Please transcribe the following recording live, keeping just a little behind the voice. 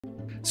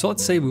So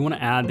let's say we want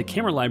to add the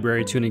camera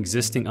library to an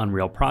existing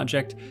Unreal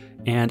project,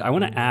 and I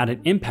want to add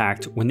an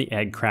impact when the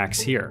egg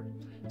cracks here.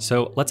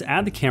 So let's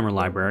add the camera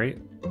library.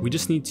 We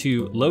just need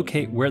to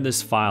locate where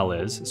this file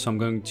is. So I'm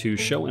going to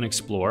show and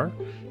explore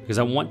because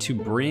I want to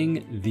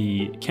bring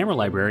the camera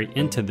library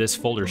into this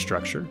folder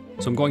structure.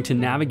 So I'm going to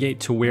navigate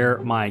to where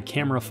my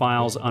camera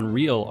files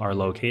Unreal are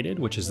located,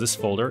 which is this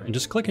folder, and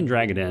just click and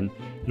drag it in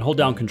and hold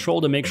down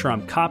Control to make sure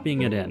I'm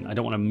copying it in. I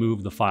don't want to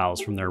move the files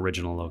from their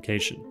original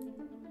location.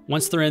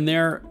 Once they're in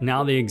there,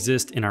 now they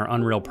exist in our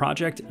Unreal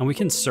project, and we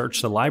can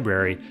search the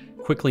library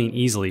quickly and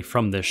easily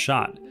from this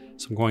shot.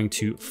 So I'm going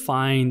to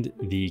find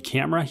the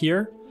camera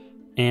here,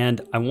 and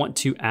I want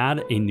to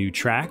add a new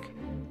track,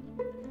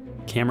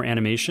 camera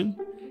animation,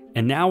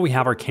 and now we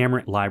have our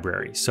camera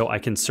library. So I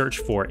can search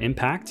for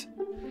impact,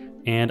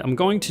 and I'm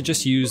going to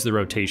just use the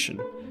rotation.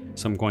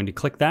 So I'm going to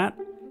click that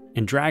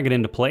and drag it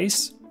into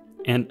place.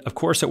 And of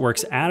course it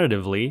works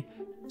additively.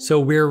 So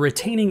we're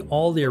retaining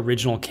all the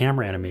original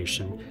camera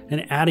animation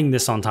and adding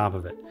this on top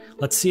of it.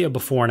 Let's see a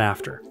before and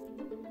after.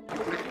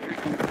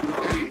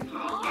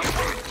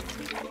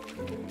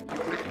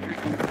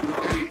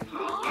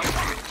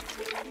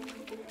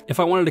 If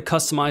I wanted to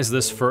customize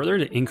this further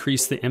to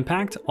increase the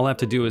impact, all I have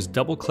to do is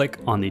double click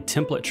on the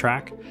template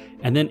track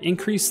and then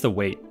increase the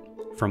weight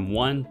from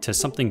 1 to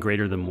something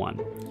greater than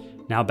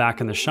 1. Now back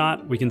in the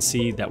shot, we can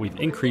see that we've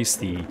increased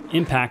the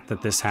impact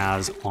that this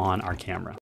has on our camera.